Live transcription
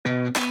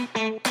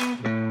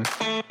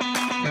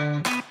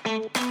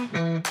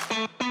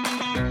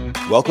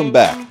Welcome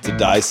back to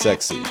Die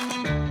Sexy,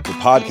 the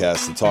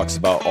podcast that talks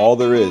about all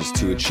there is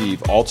to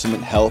achieve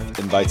ultimate health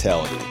and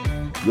vitality.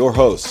 Your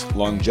hosts,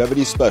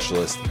 longevity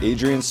specialist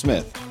Adrian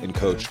Smith and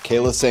coach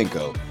Kayla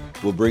Senko,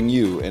 will bring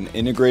you an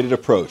integrated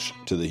approach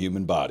to the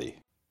human body.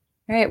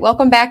 All right,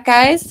 welcome back,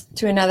 guys,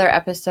 to another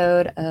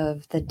episode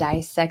of the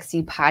Die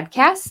Sexy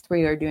podcast.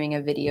 We are doing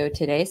a video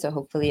today, so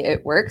hopefully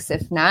it works.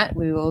 If not,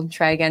 we will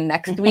try again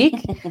next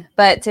week.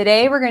 But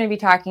today we're going to be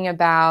talking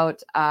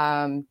about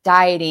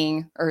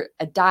dieting, or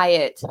a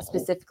diet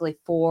specifically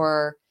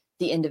for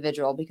the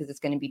individual, because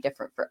it's going to be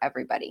different for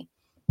everybody.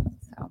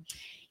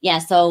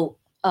 So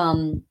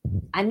I'm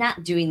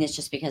not doing this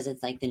just because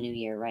it's like the new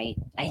year, right?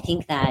 I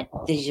think that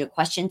these are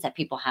questions that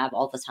people have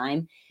all the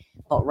time,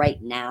 but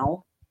right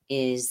now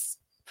is,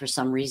 for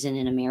some reason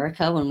in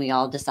America, when we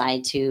all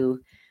decide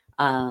to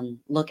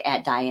look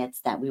at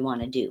diets that we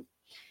want to do.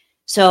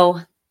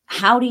 So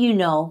how do you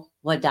know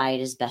what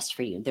diet is best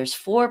for you? There's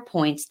 4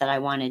 points that I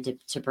wanted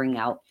to bring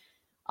out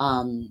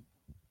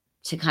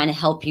to kind of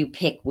help you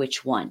pick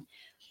which one.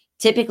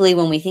 Typically,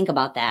 when we think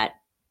about that,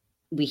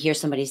 we hear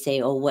somebody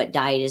say, oh, what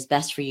diet is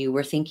best for you?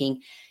 We're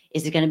thinking,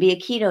 is it going to be a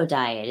keto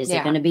diet? Is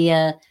it going to be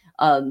a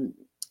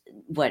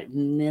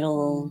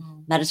middle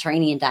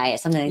Mediterranean diet?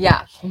 Something like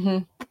that. Mm-hmm.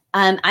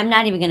 I'm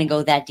not even going to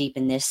go that deep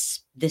in this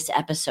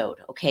episode.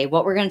 Okay.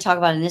 What we're going to talk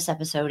about in this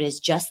episode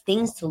is just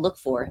things to look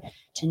for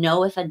to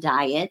know if a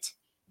diet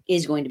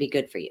is going to be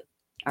good for you.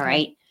 All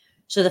right.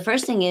 So the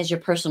first thing is your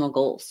personal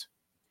goals.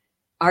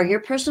 Are your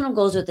personal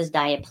goals with this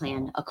diet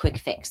plan a quick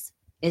fix?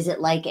 Is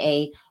it like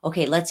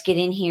okay, let's get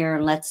in here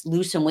and let's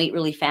lose some weight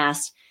really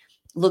fast,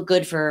 look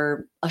good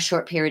for a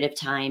short period of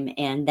time,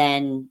 and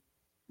then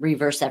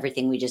reverse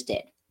everything we just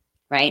did,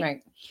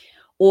 right?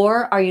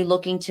 Or are you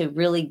looking to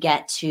really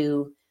get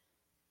to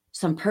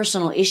some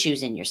personal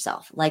issues in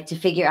yourself, like to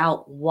figure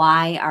out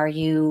why are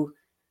you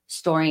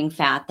storing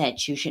fat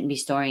that you shouldn't be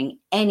storing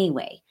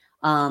anyway?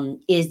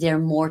 Is there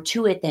more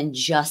to it than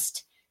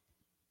just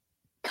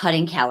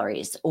cutting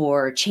calories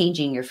or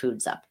changing your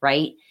foods up,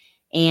 right?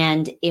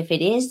 And if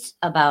it is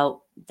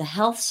about the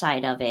health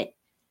side of it,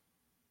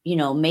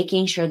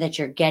 making sure that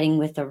you're getting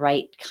with the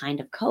right kind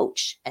of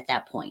coach at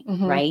that point,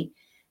 right?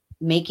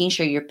 Making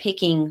sure you're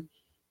picking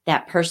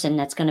that person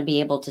that's going to be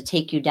able to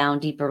take you down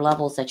deeper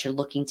levels that you're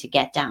looking to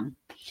get down.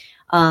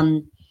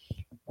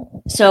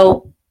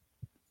 So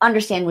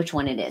understand which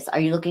one it is.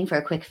 Are you looking for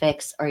a quick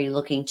fix? Or are you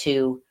looking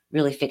to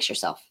really fix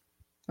yourself?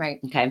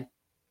 Right. Okay.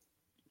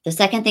 The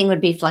second thing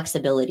would be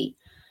flexibility.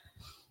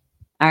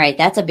 All right.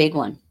 That's a big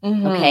one.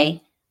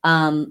 Okay.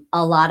 A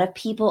lot of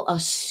people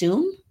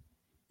assume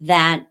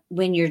that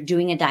when you're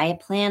doing a diet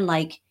plan,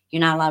 like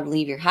you're not allowed to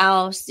leave your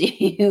house,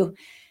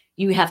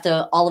 you have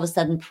to all of a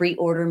sudden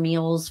pre-order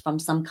meals from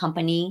some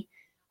company.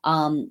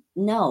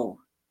 No,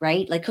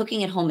 right? Like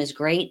cooking at home is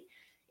great.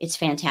 It's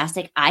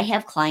fantastic. I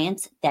have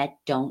clients that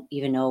don't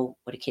even know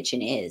what a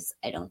kitchen is,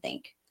 I don't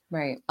think.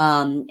 Right.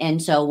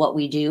 And so what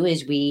we do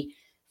is we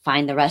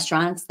find the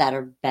restaurants that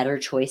are better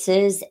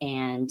choices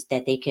and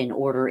that they can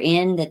order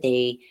in, that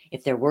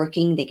if they're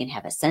working, they can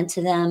have it sent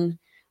to them.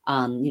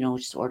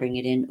 Just ordering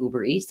it in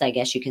Uber Eats, I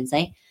guess you can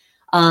say.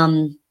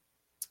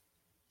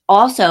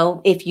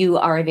 Also, if you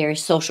are a very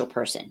social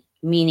person,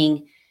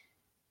 meaning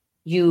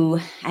I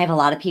have a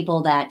lot of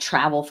people that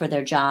travel for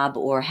their job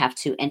or have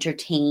to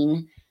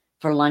entertain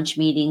for lunch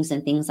meetings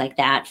and things like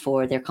that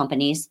for their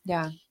companies.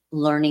 Yeah.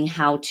 Learning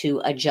how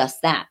to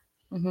adjust that.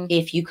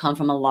 If you come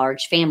from a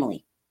large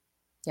family.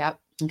 Yep.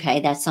 Okay.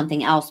 That's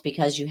something else,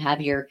 because you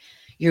have your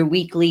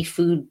weekly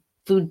food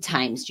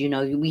times.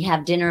 We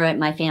have dinner at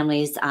my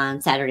family's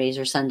on Saturdays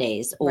or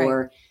Sundays,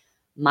 or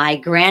my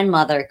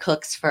grandmother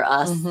cooks for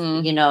us,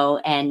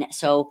 and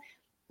so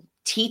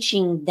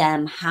teaching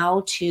them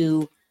how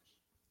to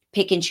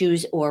pick and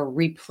choose or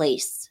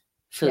replace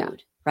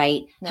food,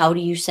 right? Yeah. How do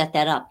you set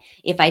that up?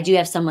 If I do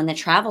have someone that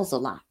travels a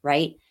lot,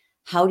 right?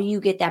 How do you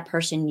get that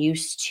person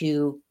used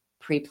to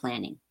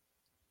pre-planning?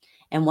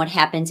 And what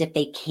happens if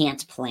they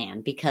can't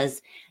plan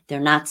because they're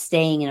not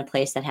staying in a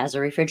place that has a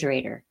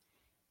refrigerator?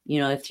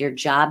 If your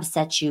job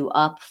sets you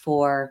up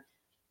for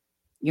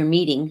your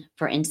meeting,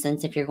 for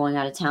instance, if you're going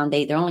out of town,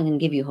 they're only going to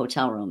give you a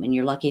hotel room, and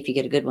you're lucky if you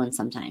get a good one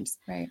sometimes.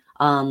 Right.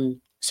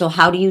 So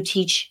how do you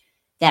teach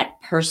that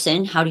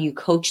person? How do you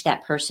coach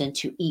that person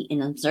to eat in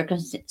those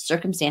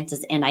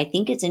circumstances? And I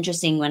think it's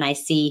interesting when I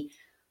see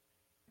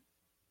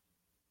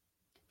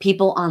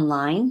people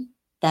online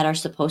that are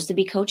supposed to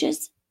be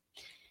coaches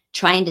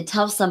trying to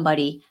tell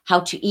somebody how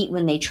to eat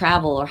when they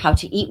travel, or how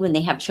to eat when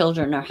they have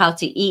children, or how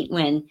to eat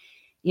when,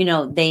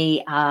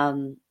 they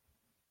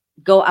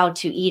go out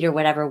to eat or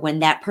whatever, when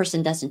that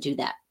person doesn't do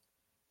that.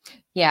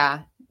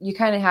 Yeah. You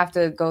kind of have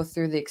to go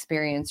through the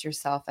experience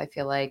yourself, I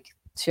feel like,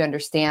 to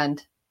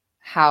understand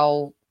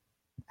how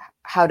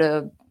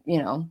to,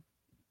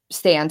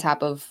 stay on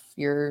top of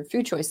your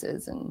food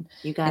choices and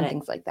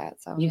things like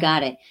that. So you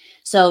got it.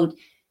 So,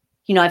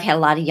 I've had a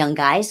lot of young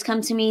guys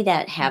come to me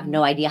that have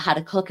no idea how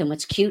to cook. And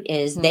what's cute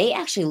is they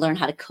actually learn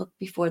how to cook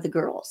before the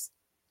girls.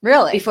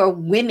 Really? Before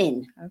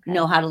women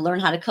know how to learn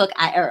how to cook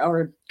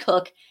or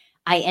cook.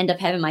 I end up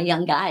having my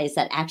young guys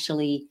that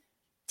actually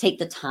take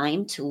the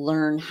time to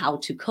learn how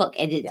to cook.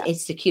 And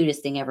it's the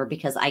cutest thing ever,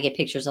 because I get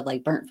pictures of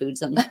like burnt food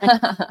sometimes.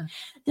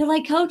 They're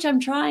like, Coach, I'm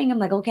trying. I'm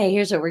like, okay,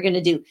 here's what we're going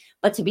to do.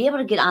 But to be able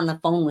to get on the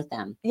phone with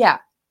them. Yeah.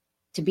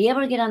 To be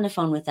able to get on the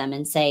phone with them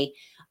and say,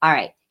 all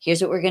right,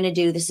 here's what we're going to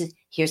do.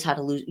 Here's how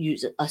to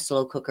use a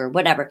slow cooker,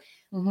 whatever.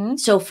 Mm-hmm.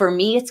 So for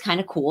me, it's kind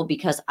of cool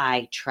because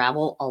I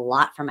travel a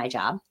lot for my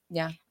job.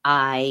 Yeah.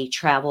 I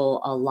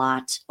travel a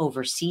lot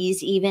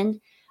overseas even.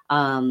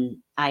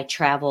 I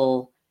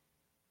travel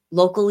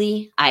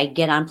locally. I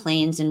get on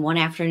planes in one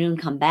afternoon,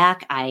 come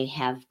back. I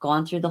have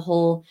gone through the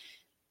whole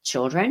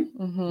children,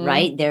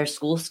 right? Their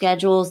school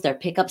schedules, their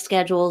pickup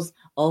schedules.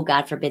 Oh,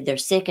 God forbid they're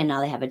sick and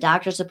now they have a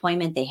doctor's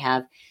appointment. They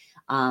have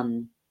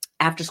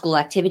after school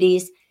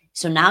activities.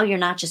 So now you're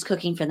not just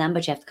cooking for them,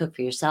 but you have to cook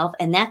for yourself.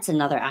 And that's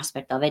another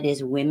aspect of it,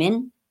 is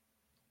women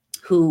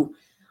who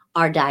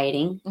are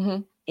dieting.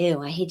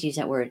 Ew, I hate to use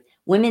that word.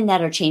 Women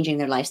that are changing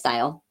their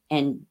lifestyle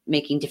and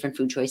making different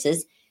food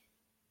choices,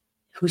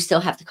 who still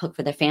have to cook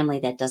for their family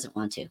that doesn't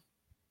want to.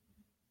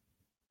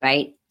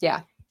 Right?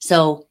 Yeah.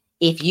 So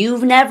if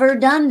you've never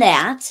done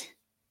that,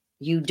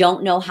 you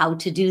don't know how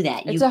to do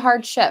that. It's a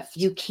hard shift.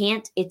 You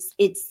can't,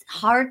 it's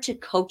hard to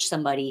coach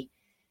somebody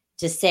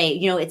to say,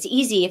 it's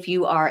easy if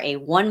you are a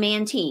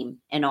one-man team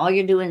and all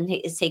you're doing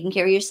is taking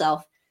care of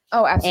yourself.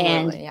 Oh, absolutely.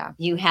 And yeah.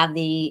 You have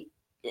the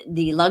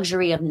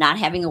luxury of not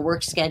having a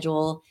work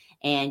schedule,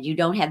 and you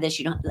don't have this,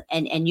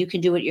 and you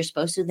can do what you're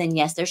supposed to, then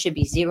yes, there should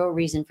be zero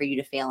reason for you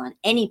to fail on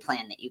any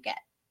plan that you get.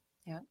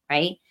 Yeah.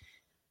 Right.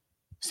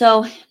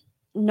 So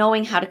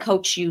knowing how to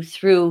coach you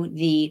through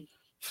the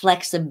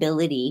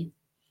flexibility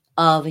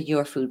of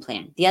your food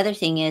plan. The other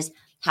thing is,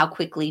 how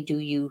quickly do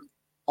you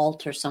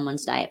alter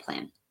someone's diet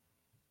plan?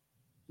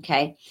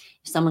 Okay.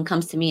 If someone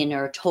comes to me and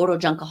they're a total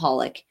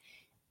junkaholic,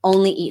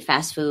 only eat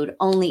fast food,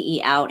 only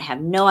eat out,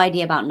 have no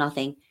idea about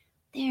nothing,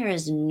 there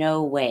is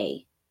no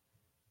way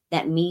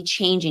that me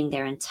changing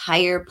their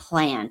entire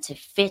plan to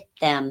fit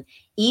them,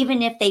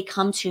 even if they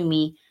come to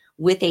me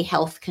with a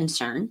health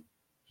concern,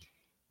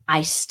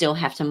 I still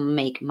have to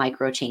make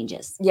micro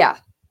changes. Yeah.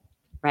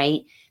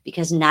 Right?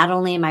 Because not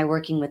only am I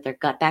working with their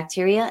gut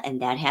bacteria, and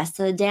that has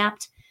to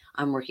adapt,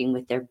 I'm working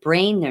with their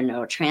brain, their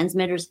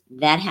neurotransmitters,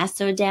 that has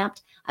to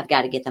adapt. I've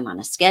got to get them on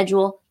a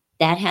schedule,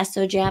 that has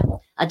to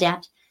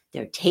adapt.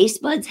 Their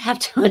taste buds have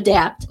to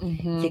adapt.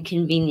 The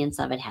convenience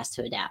of it has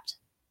to adapt.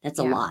 That's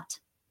a lot.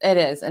 It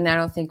is. And I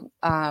don't think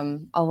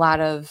a lot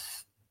of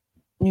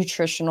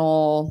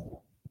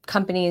nutritional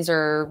companies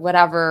or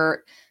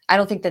whatever, I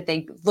don't think that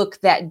they look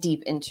that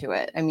deep into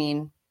it. I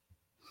mean,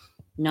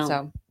 no.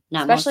 So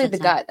especially the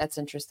gut. That's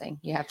interesting.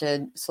 You have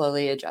to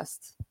slowly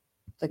adjust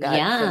the gut.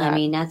 Yeah. I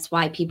mean, that's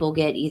why people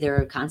get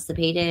either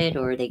constipated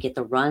or they get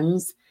the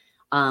runs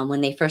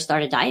when they first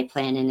start a diet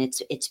plan, and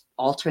it's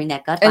altering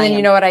that gut. And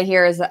then what I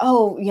hear is that,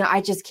 I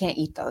just can't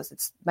eat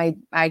those.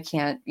 I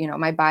can't,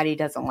 my body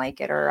doesn't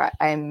like it, or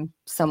I'm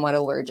somewhat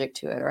allergic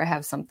to it, or I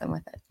have something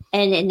with it.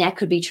 And that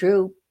could be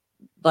true,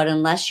 but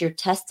unless you're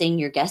testing,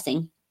 you're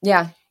guessing.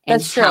 Yeah.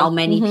 That's true. How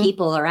many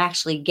people are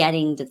actually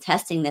getting the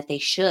testing that they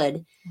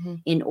should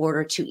in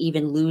order to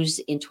even lose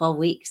in 12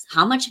 weeks?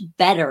 How much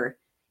better,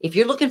 if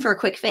you're looking for a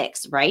quick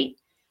fix, right?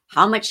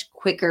 How much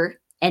quicker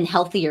and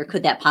healthier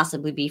could that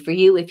possibly be for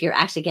you if you're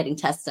actually getting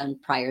tests done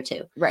prior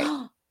to? Right.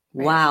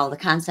 Wow. The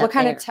concept.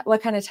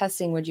 What kind of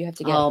testing would you have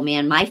to get? Oh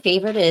man. My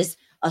favorite is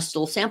a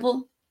stool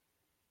sample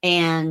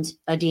and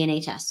a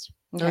DNA test.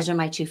 Okay. Those are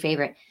my two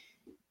favorite.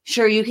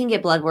 Sure, you can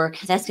get blood work.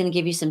 That's going to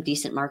give you some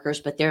decent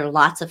markers, but there are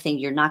lots of things.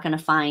 You're not going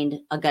to find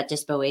a gut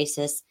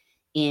dysbiosis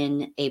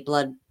in a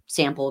blood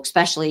sample,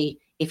 especially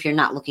if you're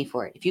not looking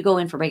for it. If you go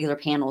in for regular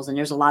panels, and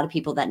there's a lot of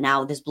people that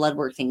now this blood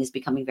work thing is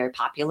becoming very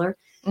popular,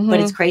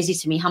 but it's crazy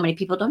to me how many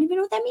people don't even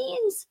know what that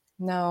means.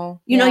 No.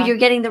 You know, you're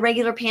getting the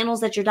regular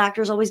panels that your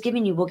doctor's always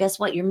giving you. Well, guess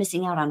what? You're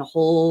missing out on a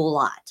whole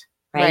lot,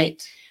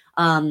 right?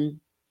 And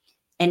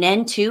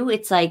then too,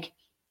 it's like,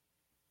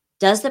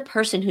 does the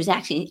person who's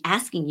actually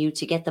asking you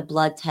to get the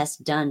blood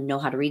test done know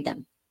how to read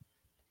them?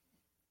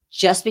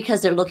 Just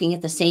because they're looking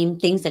at the same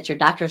things that your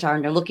doctors are,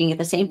 and they're looking at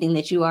the same thing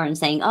that you are and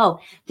saying, oh,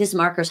 this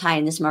marker's high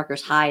and this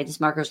marker's high, this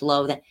marker's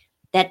low,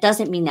 that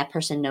doesn't mean that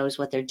person knows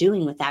what they're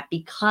doing with that,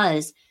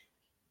 because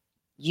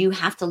you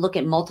have to look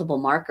at multiple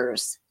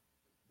markers.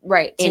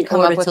 Right. In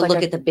order to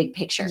look at the big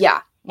picture.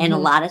 Yeah. And a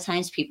lot of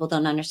times people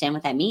don't understand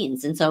what that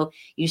means. And so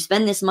you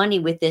spend this money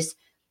with this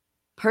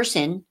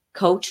person,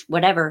 coach,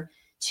 whatever,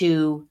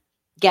 to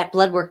get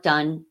blood work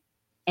done,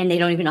 and they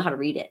don't even know how to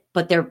read it,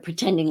 but they're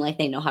pretending like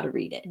they know how to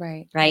read it.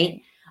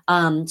 Right.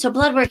 So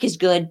blood work is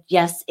good.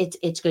 Yes,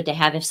 it's good to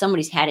have. If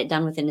somebody's had it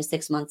done within the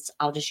 6 months,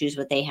 I'll just use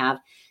what they have,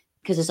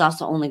 because it's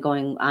also only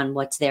going on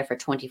what's there for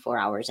 24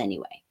 hours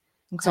anyway. Okay.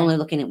 It's only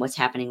looking at what's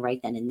happening right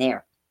then and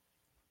there.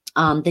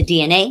 The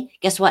DNA,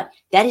 guess what?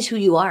 That is who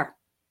you are.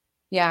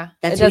 Yeah.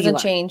 It doesn't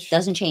change.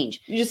 Doesn't change.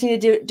 You just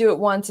need to do it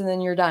once and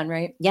then you're done,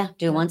 right? Yeah.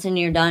 Do it once and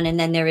you're done. And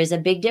then there is a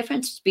big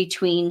difference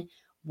between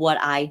what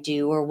I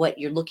do or what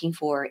you're looking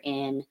for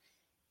in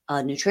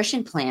a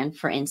nutrition plan,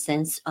 for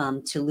instance,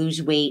 to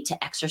lose weight,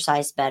 to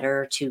exercise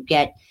better, to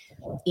get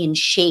in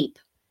shape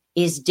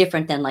is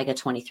different than like a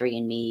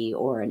 23andMe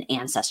or an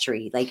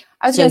Ancestry. Like,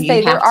 I was going to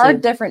say, there are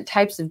different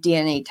types of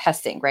DNA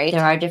testing, right?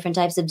 There are different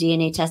types of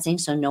DNA testing.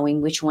 So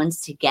knowing which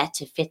ones to get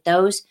to fit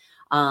those.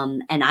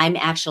 And I'm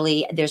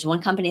actually, there's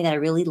one company that I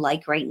really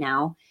like right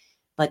now,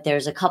 but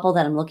there's a couple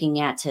that I'm looking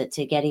at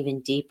to get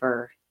even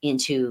deeper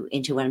into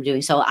what I'm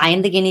doing. So I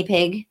am the guinea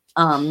pig.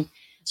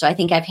 So I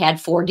think I've had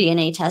 4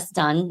 DNA tests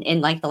done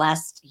in like the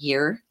last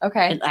year.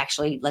 Okay. And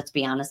actually, let's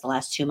be honest, the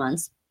last 2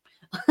 months.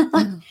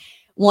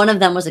 One of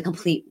them was a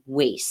complete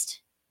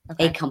waste.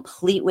 Okay. A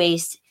complete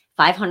waste.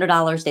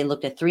 $500. They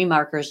looked at 3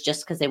 markers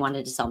just because they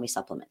wanted to sell me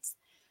supplements.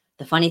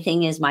 The funny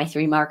thing is my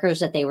 3 markers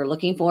that they were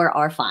looking for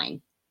are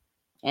fine.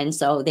 And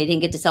so they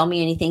didn't get to sell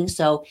me anything.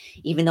 So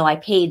even though I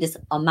paid this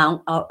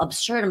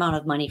absurd amount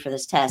of money for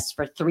this test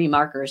for 3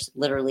 markers,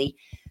 literally,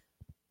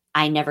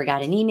 I never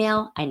got an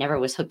email. I never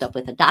was hooked up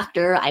with a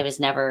doctor. I was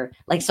never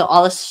like, so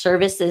all the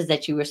services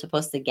that you were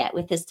supposed to get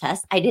with this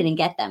test, I didn't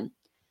get them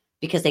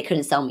because they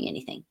couldn't sell me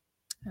anything.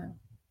 Oh.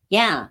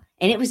 Yeah.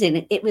 And it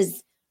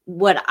was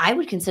what I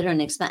would consider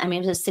an expense. I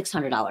mean, it was a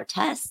 $600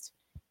 test.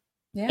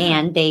 Yeah.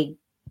 And they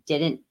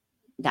didn't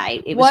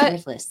die. It was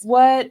worthless.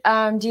 What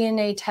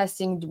DNA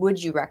testing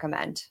would you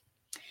recommend?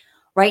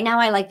 Right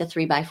now, I like the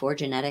 3x4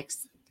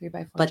 genetics.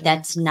 3x4 but genetics.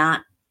 That's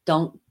not,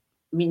 I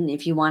mean,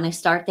 if you want to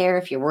start there,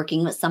 if you're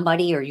working with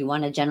somebody or you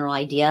want a general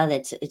idea,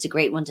 it's a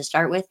great one to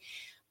start with.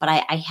 But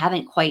I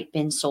haven't quite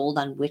been sold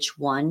on which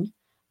one.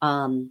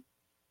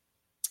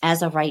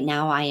 As of right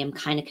now, I am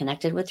kind of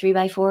connected with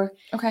 3x4.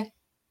 Okay.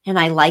 And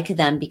I like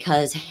them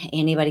because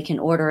anybody can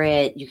order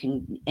it. You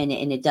can, and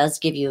it does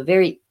give you a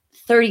very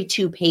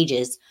 32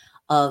 pages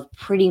of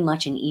pretty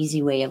much an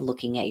easy way of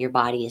looking at your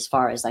body as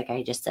far as, like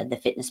I just said, the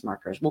fitness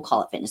markers. We'll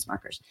call it fitness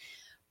markers.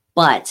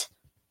 But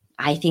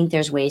I think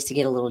there's ways to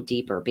get a little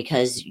deeper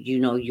because,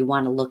 you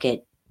want to look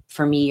at,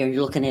 for me, you're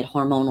looking at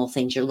hormonal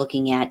things. You're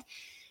looking at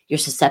your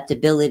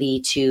susceptibility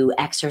to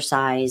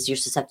exercise, your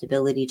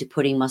susceptibility to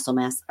putting muscle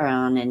mass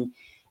on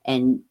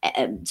and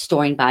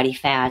storing body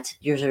fat,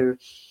 your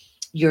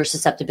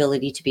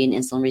susceptibility to being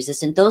insulin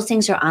resistant. Those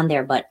things are on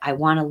there, but I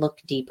want to look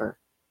deeper.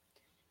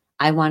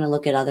 I want to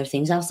look at other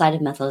things outside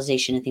of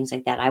methylation and things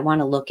like that. I want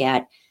to look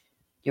at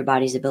your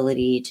body's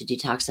ability to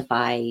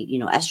detoxify,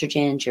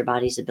 estrogens, your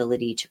body's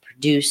ability to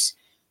produce,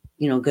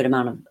 a good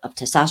amount of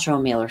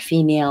testosterone, male or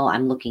female.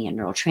 I'm looking at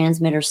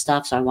neurotransmitter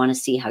stuff. So I want to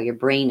see how your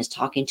brain is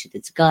talking to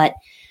its gut.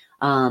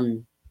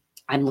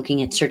 I'm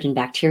looking at certain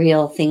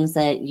bacterial things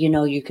that,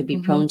 you could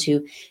be prone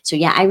to. So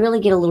yeah, I really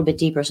get a little bit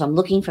deeper. So I'm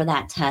looking for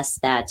that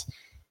test that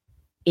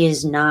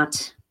is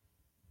not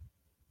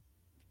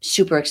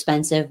super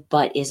expensive,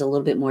 but is a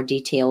little bit more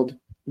detailed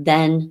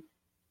than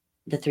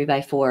the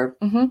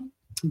 3x4,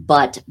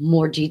 but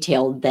more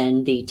detailed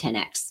than the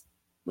 10X,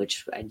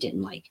 which I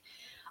didn't like.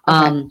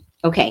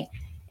 Okay.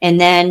 And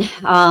then,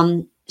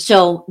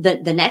 so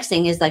the next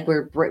thing is like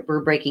we're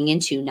breaking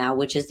into now,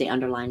 which is the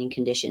underlying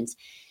conditions.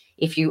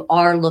 If you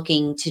are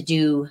looking to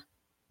do,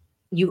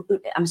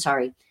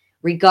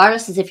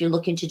 regardless as if you're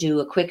looking to do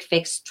a quick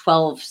fix,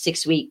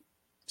 6-week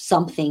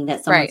something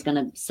that someone's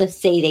going to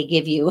say they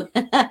give you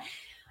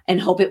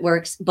and hope it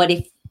works. But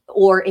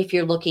if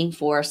you're looking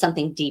for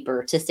something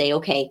deeper to say,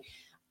 okay,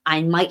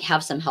 I might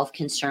have some health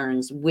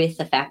concerns with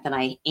the fact that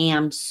I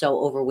am so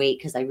overweight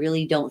because I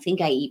really don't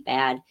think I eat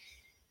bad.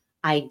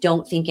 I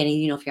don't think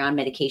any, if you're on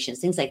medications,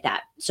 things like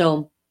that.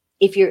 So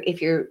if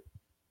you're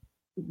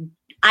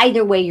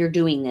either way you're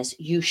doing this,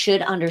 you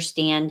should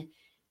understand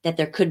that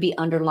there could be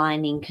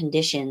underlying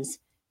conditions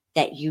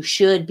that you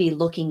should be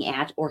looking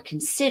at or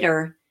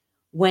consider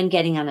when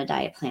getting on a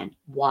diet plan.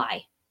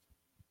 Why?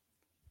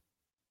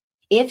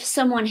 If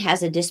someone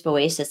has a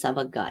dysbiosis of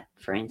a gut,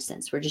 for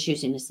instance, we're just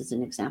using this as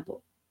an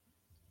example,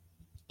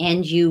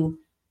 and you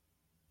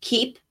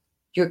keep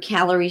your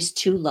calories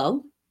too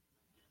low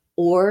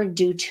or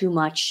do too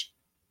much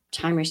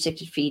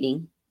time-restricted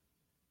feeding,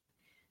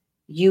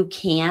 you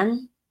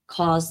can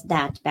cause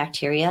that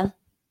bacteria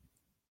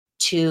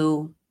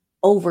to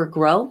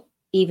overgrow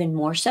even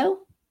more so,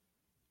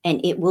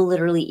 and it will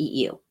literally eat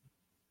you.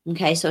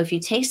 Okay, so if you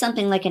take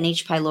something like an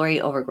H. pylori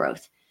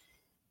overgrowth,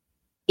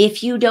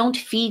 if you don't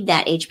feed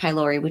that H.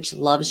 pylori, which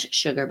loves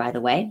sugar, by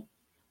the way,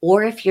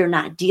 or if you're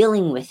not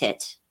dealing with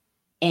it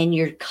and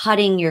you're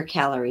cutting your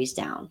calories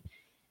down,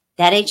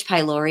 that H.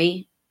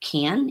 pylori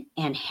can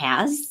and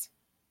has,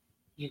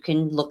 you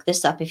can look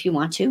this up if you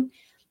want to,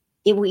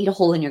 it will eat a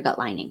hole in your gut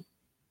lining.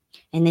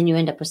 And then you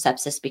end up with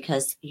sepsis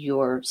because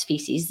your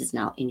feces is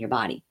now in your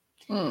body.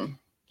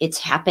 It's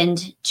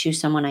happened to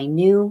someone I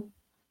knew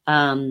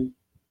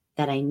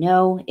that I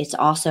know. It's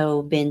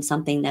also been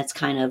something that's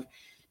kind of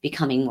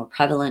becoming more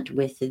prevalent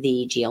with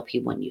the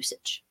GLP-1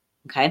 usage.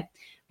 Okay.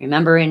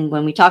 Remember,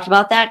 when we talked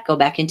about that, go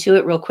back into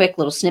it real quick.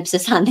 Little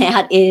synopsis on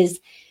that is,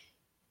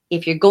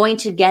 if you're going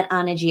to get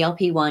on a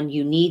GLP-1,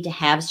 you need to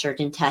have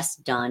certain tests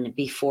done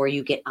before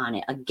you get on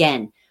it.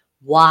 Again,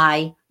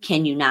 why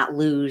can you not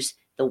lose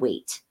the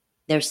weight?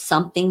 There's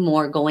something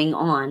more going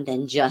on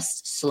than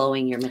just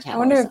slowing your metabolism. I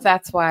wonder if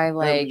that's why,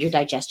 like, your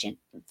digestion.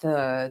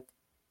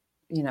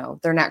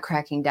 they're not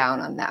cracking down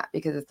on that,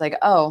 because it's like,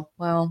 oh,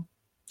 well,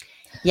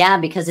 yeah,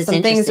 because it's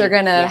some things are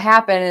going to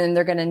happen and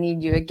they're going to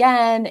need you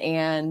again.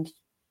 And,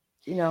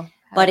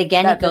 but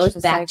again, it goes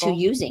back to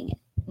using it.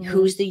 Mm-hmm.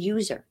 Who's the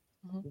user?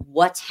 Mm-hmm.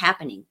 What's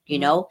happening?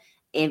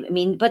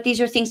 But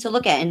these are things to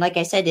look at. And like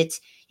I said, it's,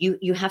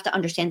 you have to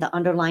understand the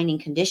underlying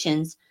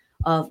conditions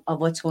of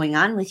what's going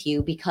on with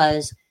you,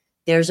 because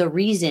there's a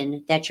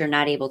reason that you're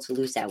not able to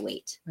lose that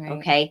weight. Right.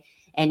 Okay.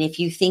 And if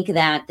you think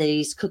that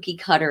these cookie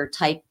cutter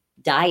type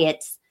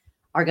diets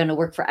are going to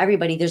work for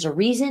everybody, there's a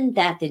reason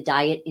that the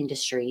diet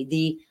industry,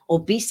 the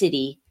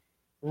obesity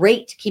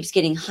rate keeps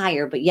getting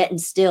higher, but yet and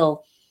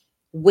still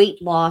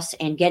weight loss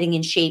and getting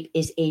in shape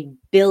is $1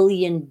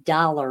 billion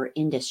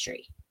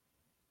industry.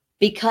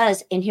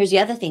 Because, and here's the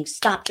other thing,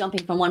 stop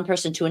jumping from one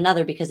person to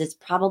another, because it's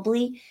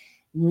probably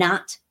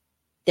not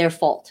their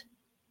fault.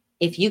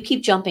 If you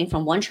keep jumping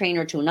from one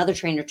trainer to another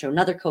coach, to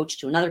another coach,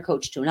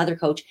 to another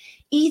coach,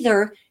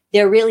 either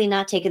they're really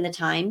not taking the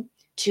time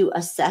to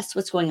assess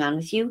what's going on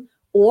with you,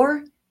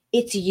 or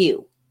it's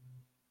you.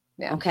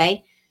 Yeah.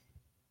 Okay.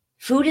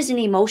 Food is an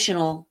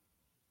emotional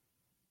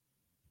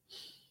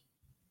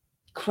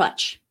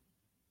crutch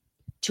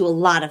to a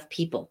lot of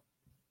people.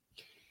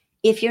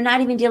 If you're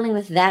not even dealing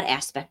with that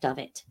aspect of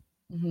it,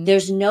 mm-hmm.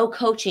 there's no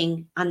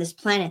coaching on this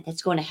planet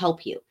that's going to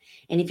help you.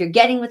 And if you're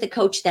getting with a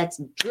coach that's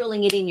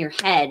drilling it in your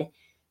head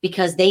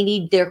because they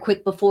need their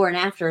quick before and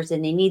afters,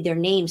 and they need their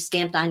name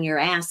stamped on your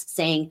ass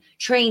saying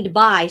trained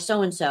by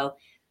so-and-so,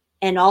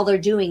 and all they're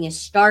doing is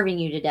starving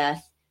you to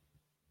death.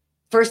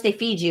 First, they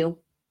feed you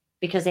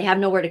because they have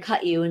nowhere to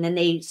cut you. And then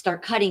they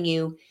start cutting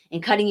you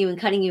and cutting you and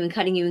cutting you and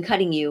cutting you and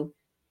cutting you,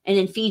 and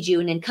then feed you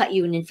and then cut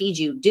you and then feed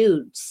you.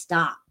 Dude,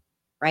 stop.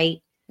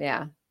 Right?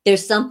 Yeah.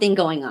 There's something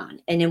going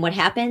on. And then what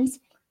happens?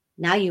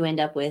 Now you end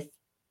up with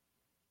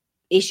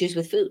issues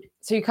with food.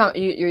 So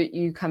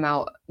you come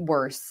out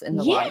worse in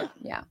the water.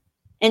 Yeah.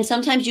 And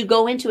sometimes you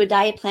go into a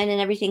diet plan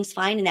and everything's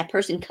fine, and that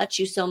person cuts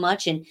you so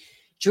much and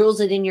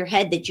drills it in your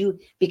head that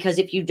because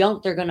if you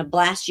don't, they're going to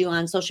blast you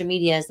on social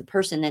media as the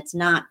person that's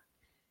not,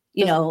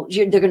 they're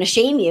going to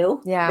shame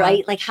you. Yeah.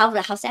 Right. Like how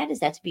sad is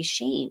that to be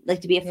shamed?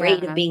 Like to be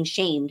afraid of being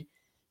shamed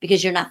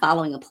because you're not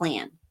following a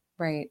plan.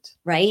 Right.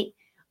 Right.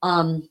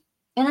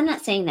 And I'm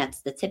not saying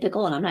that's the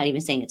typical, and I'm not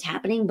even saying it's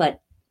happening, but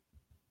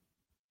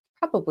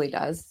probably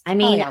does. I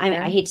mean,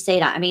 I hate to say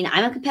it. I mean,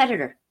 I'm a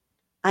competitor.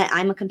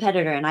 I'm a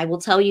competitor, and I will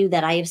tell you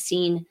that I have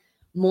seen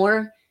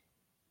more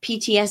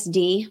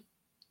PTSD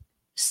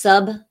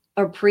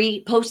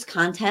post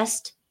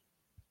contest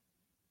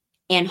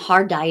and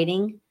hard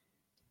dieting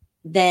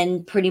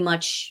than pretty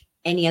much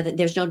any other.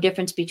 There's no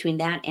difference between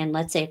that and,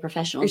 let's say, a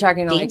professional. You're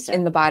talking dancer. Like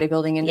in the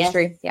bodybuilding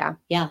industry. Yes. Yeah.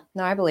 Yeah.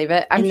 No, I believe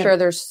it. I'm sure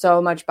there's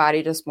so much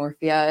body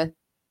dysmorphia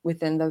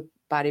within the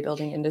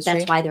bodybuilding industry.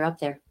 That's why they're up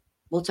there.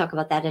 We'll talk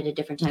about that at a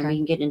different time. Okay. We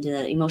can get into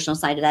the emotional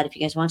side of that if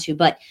you guys want to.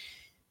 But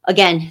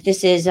again,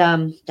 this is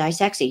Die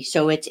Sexy.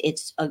 So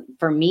it's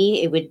for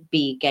me, it would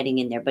be getting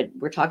in there. But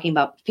we're talking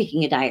about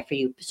picking a diet for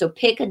you. So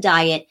pick a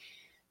diet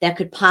that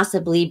could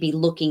possibly be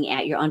looking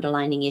at your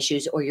underlying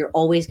issues, or you're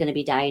always going to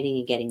be dieting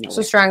and getting nowhere.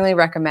 So strongly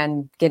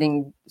recommend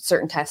getting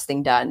certain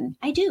testing done.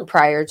 I do.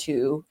 Prior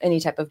to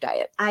any type of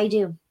diet. I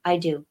do.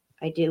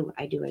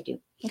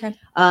 Okay.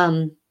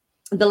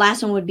 The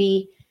last one would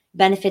be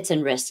benefits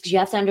and risks. You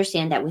have to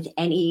understand that with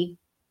any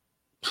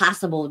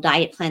possible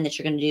diet plan that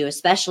you're going to do,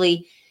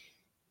 especially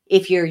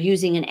if you're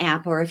using an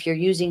app, or if you're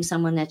using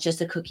someone that's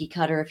just a cookie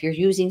cutter, if you're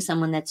using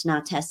someone that's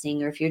not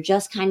testing, or if you're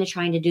just kind of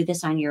trying to do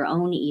this on your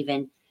own,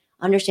 even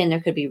understand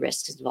there could be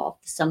risks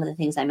involved. Some of the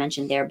things I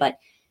mentioned there, but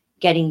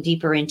getting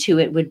deeper into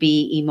it would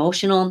be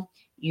emotional.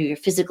 You're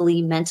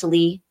physically,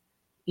 mentally,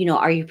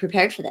 are you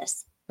prepared for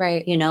this?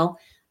 Right.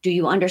 Do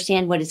you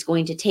understand what it's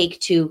going to take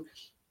to,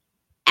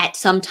 at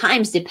some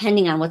times,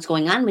 depending on what's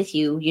going on with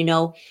you,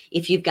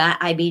 if you've got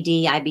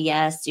IBD,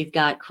 IBS, you've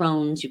got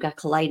Crohn's, you've got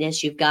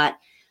colitis, you've got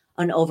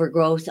an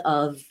overgrowth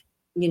of,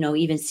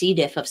 even C.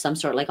 diff of some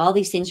sort, like all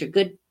these things are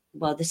good.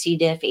 Well, the C.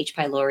 diff, H.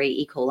 pylori,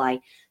 E.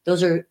 coli,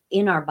 those are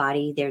in our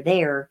body. They're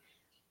there,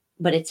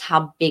 but it's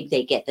how big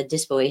they get, the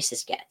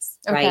dysbiosis gets,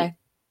 right? Okay.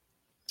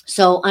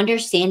 So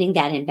understanding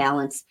that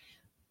imbalance.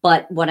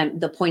 But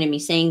the point of me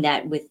saying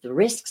that with the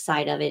risk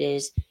side of it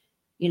is,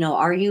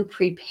 are you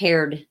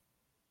prepared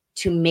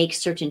to make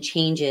certain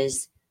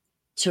changes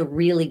to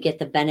really get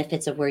the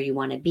benefits of where you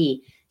want to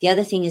be? The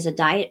other thing is a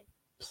diet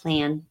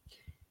plan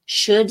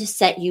should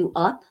set you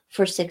up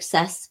for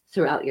success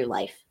throughout your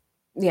life.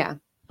 Yeah.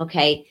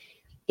 Okay.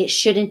 It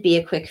shouldn't be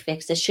a quick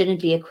fix. It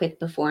shouldn't be a quick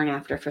before and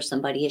after for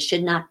somebody. It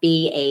should not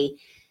be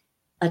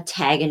a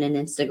tag in an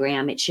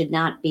Instagram. It should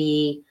not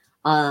be,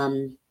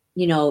 that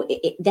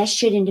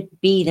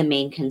shouldn't be the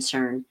main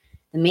concern.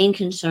 The main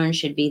concern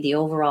should be the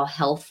overall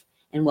health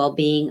and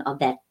well-being of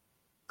that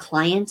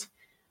client,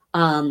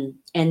 and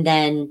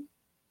then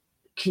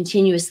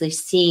continuously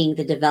seeing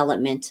the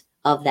development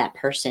of that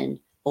person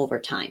over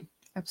time.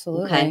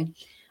 Absolutely. Okay.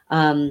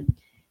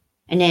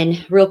 And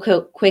then real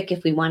quick,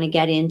 if we want to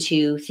get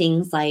into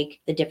things like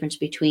the difference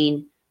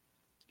between,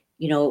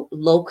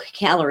 low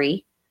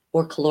calorie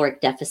or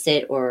caloric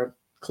deficit or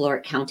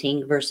caloric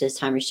counting versus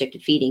time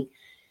restricted feeding.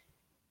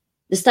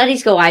 The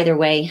studies go either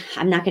way.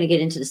 I'm not going to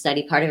get into the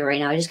study part of it right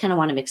now. I just kind of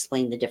want to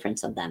explain the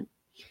difference of them.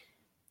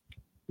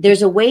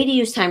 There's a way to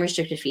use time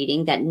restricted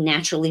feeding that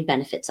naturally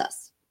benefits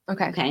us.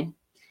 Okay.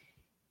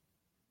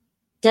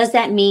 Does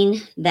that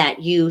mean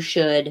that you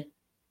should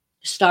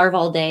starve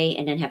all day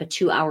and then have a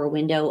 2-hour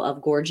window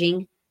of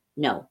gorging?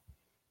 No.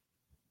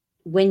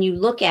 When you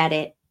look at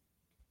it,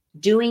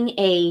 doing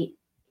a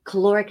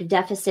caloric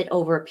deficit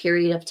over a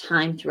period of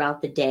time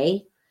throughout the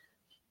day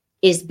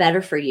is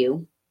better for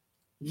you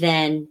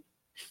than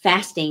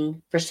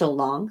fasting for so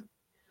long,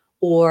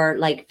 or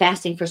like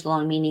fasting for so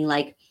long, meaning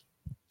like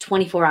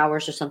 24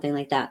 hours or something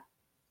like that.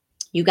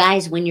 You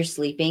guys, when you're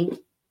sleeping,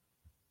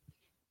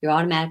 you're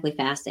automatically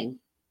fasting.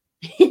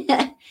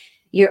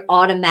 You're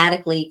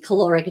automatically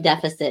caloric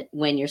deficit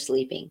when you're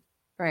sleeping.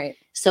 Right.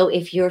 So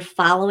if you're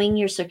following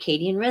your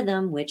circadian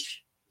rhythm,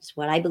 which is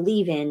what I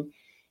believe in,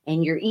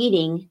 and you're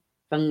eating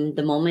from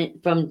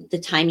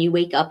the time you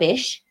wake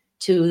up-ish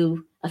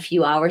to a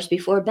few hours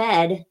before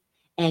bed,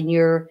 and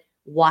you're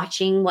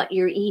watching what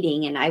you're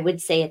eating, and I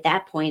would say at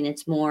that point,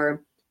 it's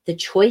more the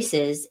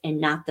choices and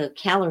not the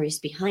calories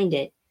behind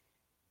it.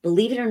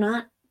 Believe it or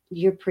not,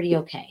 you're pretty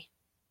okay.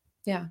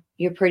 Yeah.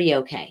 You're pretty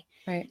okay.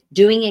 Right.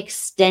 Doing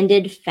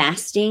extended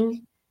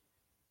fasting,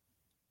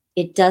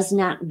 it does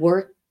not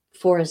work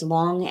for as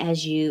long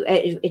as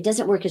it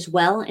doesn't work as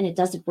well, and it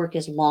doesn't work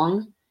as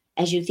long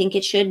as you think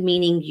it should,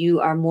 meaning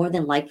you are more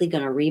than likely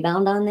going to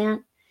rebound on that,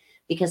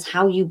 because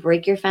how you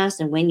break your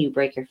fast and when you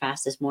break your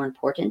fast is more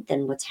important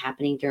than what's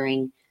happening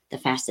during the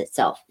fast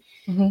itself.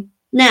 Mm-hmm.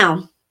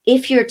 Now,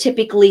 if you're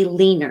typically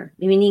leaner,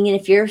 meaning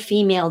if you're a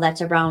female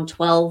that's around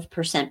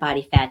 12%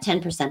 body fat,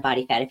 10%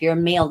 body fat, if you're a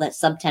male that's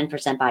sub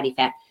 10% body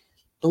fat,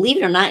 believe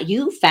it or not,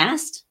 you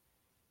fast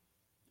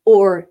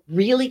or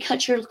really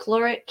cut your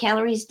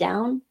calories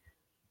down,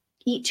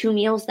 eat 2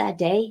 meals that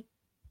day.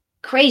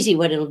 Crazy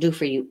what it'll do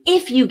for you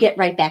if you get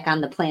right back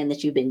on the plan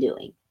that you've been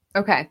doing.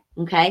 Okay.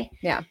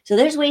 Yeah. So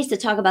there's ways to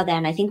talk about that.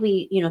 And I think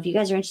if you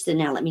guys are interested in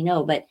that, let me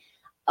know. But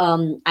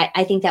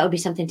I think that would be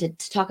something to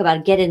talk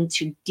about, get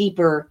into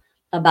deeper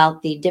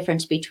about the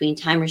difference between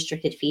time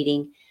restricted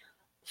feeding,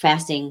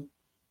 fasting,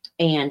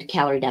 and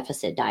calorie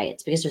deficit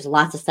diets, because there's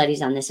lots of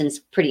studies on this, and it's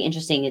pretty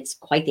interesting. It's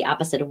quite the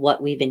opposite of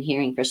what we've been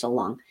hearing for so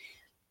long.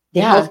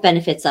 The health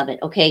benefits of it.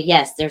 Okay.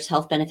 Yes, there's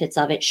health benefits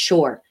of it.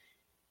 Sure.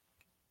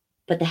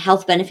 But the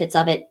health benefits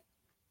of it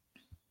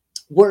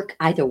work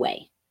either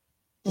way.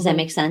 Does that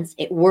make sense?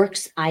 It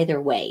works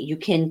either way. You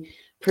can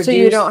produce. So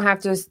you don't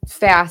have to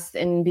fast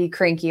and be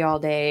cranky all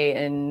day.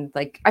 And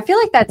I feel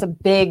like that's a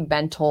big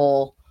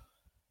mental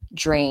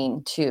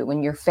drain too,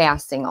 when you're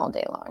fasting all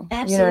day long.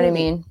 Absolutely. You know what I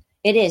mean?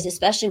 It is,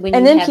 especially when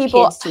you have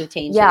kids to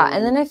attain to. Yeah.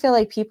 And then I feel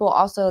like people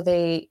also,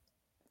 the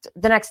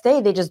next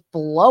day they just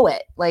blow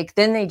it.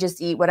 Then they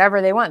just eat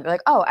whatever they want. They're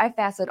like, oh, I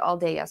fasted all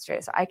day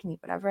yesterday, so I can eat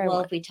whatever I want.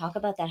 Well, if we talk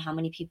about that, how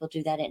many people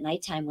do that at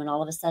nighttime when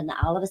all of a sudden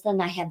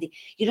I have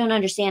you don't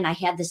understand. I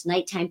have this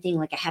nighttime thing.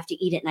 I have to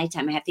eat at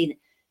nighttime. I have to eat.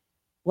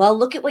 Well,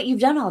 look at what you've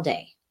done all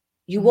day.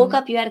 You woke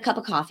up, you had a cup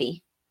of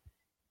coffee.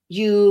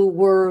 You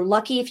were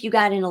lucky if you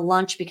got in a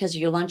lunch because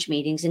of your lunch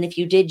meetings. And if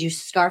you did, you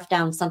scarfed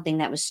down something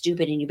that was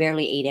stupid and you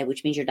barely ate it,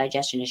 which means your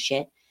digestion is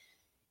shit.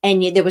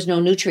 And there was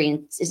no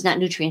nutrients. It's not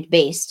nutrient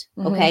based.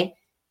 Okay.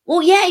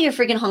 Well, yeah, you're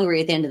freaking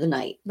hungry at the end of the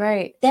night.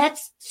 Right.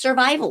 That's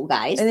survival,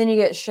 guys. And then you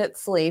get shit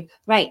sleep.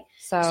 Right.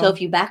 So if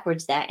you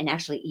backwards that and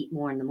actually eat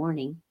more in the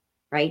morning,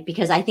 right?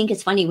 Because I think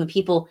it's funny when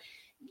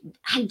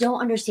I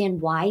don't understand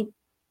why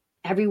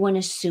everyone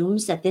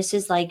assumes that this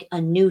is like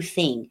a new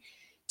thing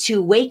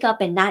to wake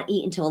up and not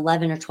eat until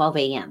 11 or 12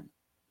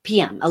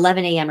 p.m.,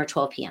 11 a.m. or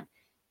 12 p.m.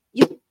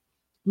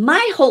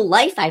 My whole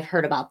life, I've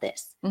heard about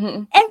this.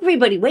 Mm-hmm.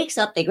 Everybody wakes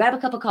up, they grab a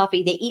cup of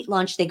coffee, they eat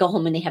lunch, they go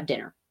home and they have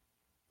dinner.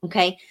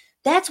 Okay.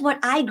 That's what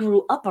I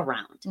grew up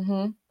around.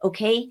 Mm-hmm.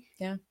 Okay.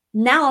 Yeah.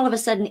 Now, all of a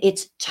sudden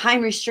it's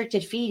time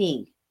restricted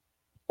feeding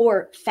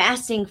or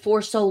fasting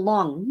for so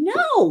long.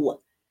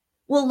 No.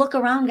 Well, look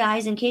around,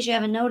 guys. In case you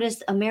haven't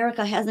noticed,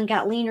 America hasn't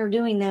got leaner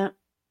doing that.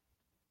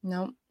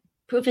 No.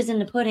 Proof is in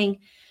the pudding.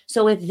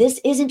 So if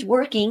this isn't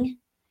working,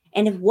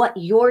 and if what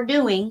you're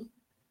doing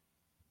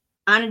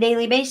on a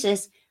daily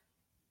basis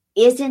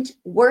isn't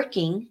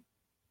working,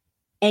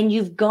 and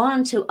you've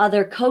gone to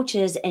other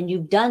coaches and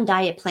you've done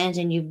diet plans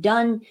and you've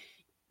done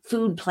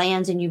food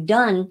plans and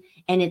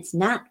and it's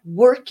not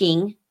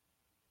working,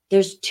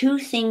 there's 2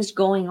 things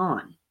going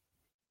on.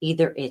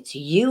 Either it's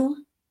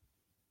you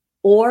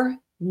or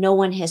no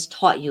one has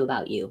taught you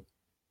about you.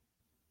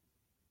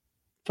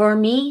 For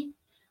me,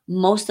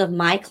 most of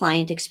my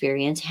client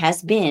experience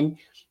has been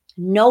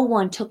no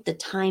one took the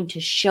time to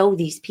show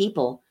these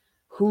people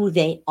who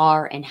they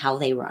are and how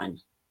they run.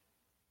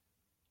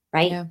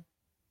 Right? Yeah.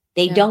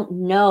 They don't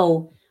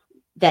know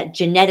that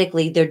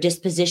genetically they're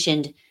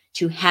dispositioned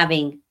to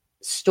having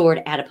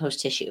stored adipose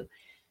tissue.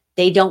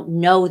 They don't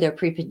know their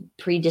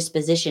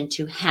predisposition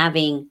to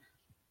having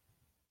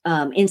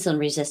insulin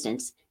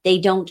resistance. They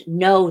don't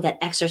know that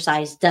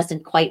exercise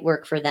doesn't quite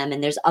work for them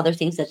and there's other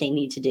things that they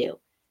need to do.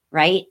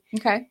 Right?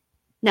 Okay.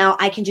 Now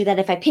I can do that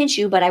if I pinch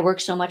you, but I work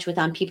so much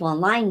on people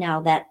online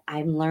now that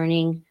I'm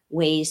learning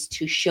ways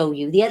to show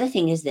you. The other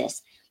thing is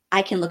this: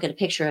 I can look at a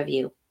picture of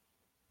you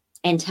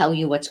and tell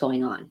you what's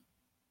going on,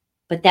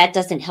 but that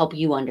doesn't help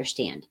you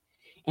understand.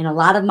 And a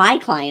lot of my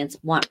clients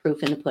want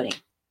proof in the pudding.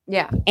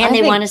 Yeah. And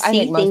they want to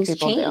see things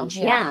change.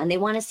 Yeah. And they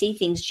want to see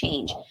things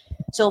change.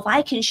 So if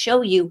I can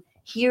show you,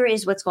 here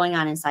is what's going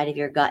on inside of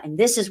your gut, and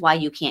this is why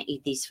you can't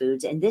eat these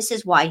foods, and this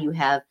is why you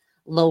have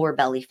lower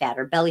belly fat,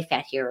 or belly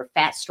fat here, or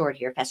fat stored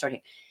here,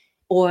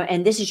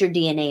 and this is your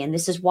DNA, and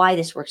this is why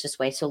this works this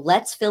way. So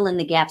let's fill in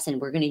the gaps, and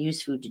we're going to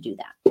use food to do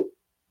that.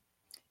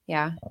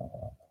 Yeah.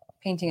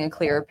 Painting a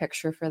clearer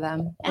picture for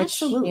them.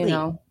 Absolutely.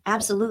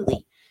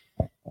 Absolutely.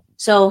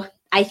 So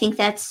I think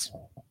that's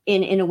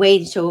in a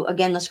way. So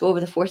again, let's go over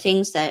the 4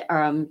 things that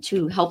are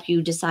to help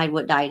you decide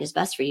what diet is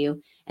best for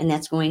you. And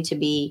that's going to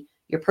be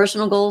your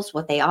personal goals,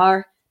 what they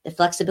are, the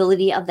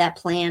flexibility of that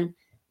plan,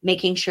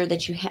 making sure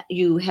that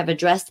you have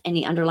addressed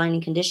any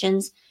underlying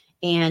conditions,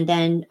 and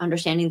then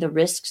understanding the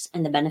risks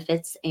and the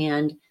benefits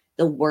and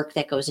the work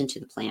that goes into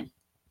the plan.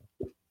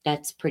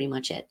 That's pretty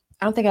much it.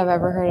 I don't think I've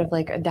ever heard of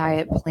like a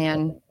diet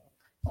plan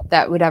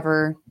that would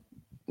ever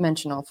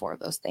mention all 4 of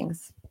those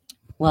things.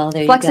 Well,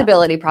 there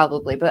flexibility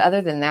probably, but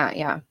other than that,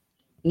 yeah.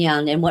 Yeah,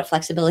 and what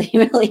flexibility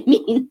really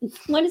means?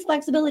 What is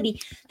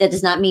flexibility? That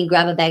does not mean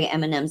grab a bag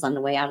of M&Ms on the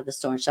way out of the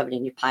store and shove it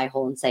in your pie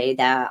hole and say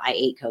that I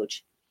ate,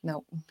 Coach.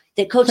 No.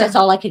 That Coach, that's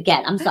all I could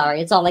get. I'm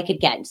sorry, it's all I could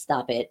get.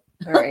 Stop it.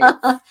 All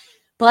right.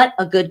 But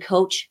a good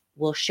coach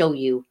will show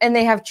you, and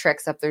they have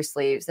tricks up their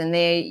sleeves, and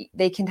they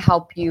can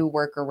help you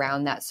work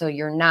around that, so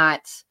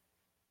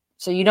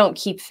you don't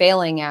keep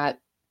failing at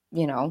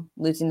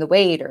losing the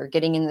weight or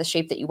getting in the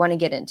shape that you want to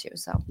get into.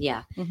 So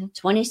yeah,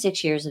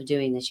 26 years of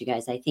doing this, you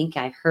guys. I think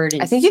I've heard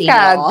and I think you've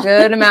got a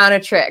good amount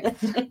of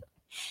tricks.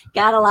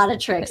 Got a lot of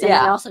tricks, and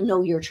I also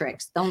know your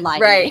tricks. Don't lie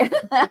to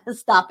me.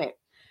 Stop it.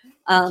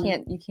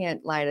 You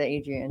can't lie to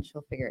Adrienne.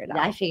 She'll figure it out.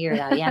 I figure it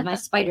out. Yeah, my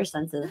spider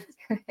senses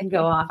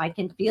go off. I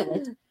can feel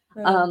it.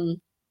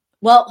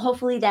 Well,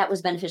 hopefully that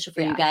was beneficial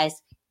for you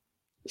guys.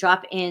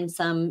 Drop in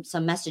some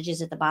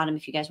messages at the bottom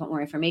if you guys want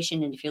more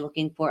information, and if you're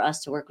looking for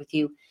us to work with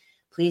you,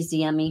 please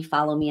DM me,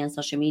 follow me on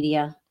social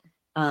media,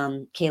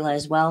 Kayla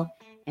as well.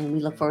 And we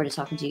look forward to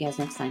talking to you guys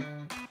next time.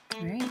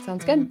 All right.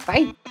 Sounds good.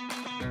 Bye.